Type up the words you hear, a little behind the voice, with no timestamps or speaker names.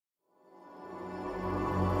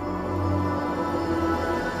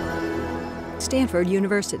Stanford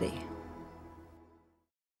University.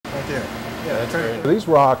 Right there. Yeah, that's right. These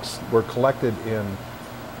rocks were collected in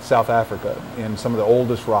South Africa in some of the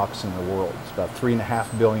oldest rocks in the world. It's about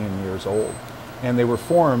 3.5 billion years old. And they were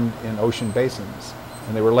formed in ocean basins.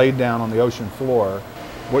 And they were laid down on the ocean floor.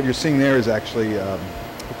 What you're seeing there is actually a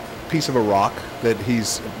piece of a rock that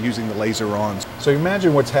he's using the laser on. So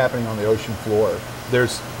imagine what's happening on the ocean floor.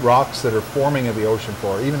 There's rocks that are forming at the ocean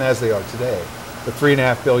floor, even as they are today, but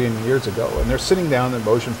 3.5 billion years ago. And they're sitting down on the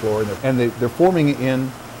ocean floor, and they're forming in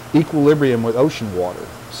equilibrium with ocean water.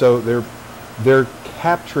 So they're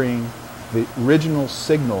capturing the original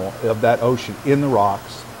signal of that ocean in the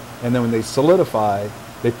rocks, and then when they solidify,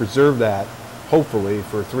 they preserve that, hopefully,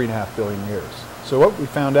 for 3.5 billion years. So what we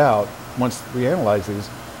found out, once we analyzed these,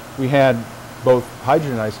 we had both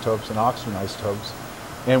hydrogen isotopes and oxygen isotopes,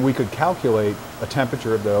 and we could calculate a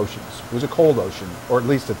temperature of the oceans. It was a cold ocean, or at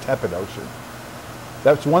least a tepid ocean.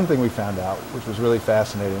 That's one thing we found out, which was really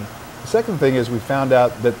fascinating. The second thing is we found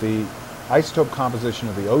out that the isotope composition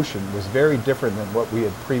of the ocean was very different than what we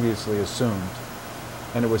had previously assumed.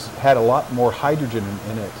 And it had a lot more hydrogen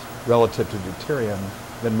in it relative to deuterium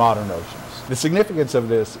than modern oceans. The significance of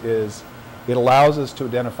this is it allows us to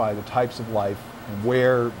identify the types of life and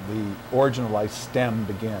where the origin of life stem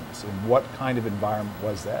begins and what kind of environment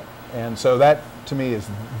was that. And so that, to me, is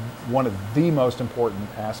one of the most important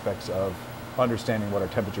aspects of understanding what our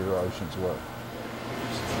temperature oceans were.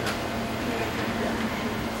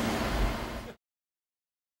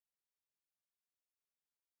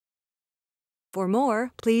 For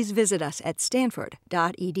more, please visit us at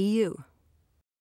stanford.edu.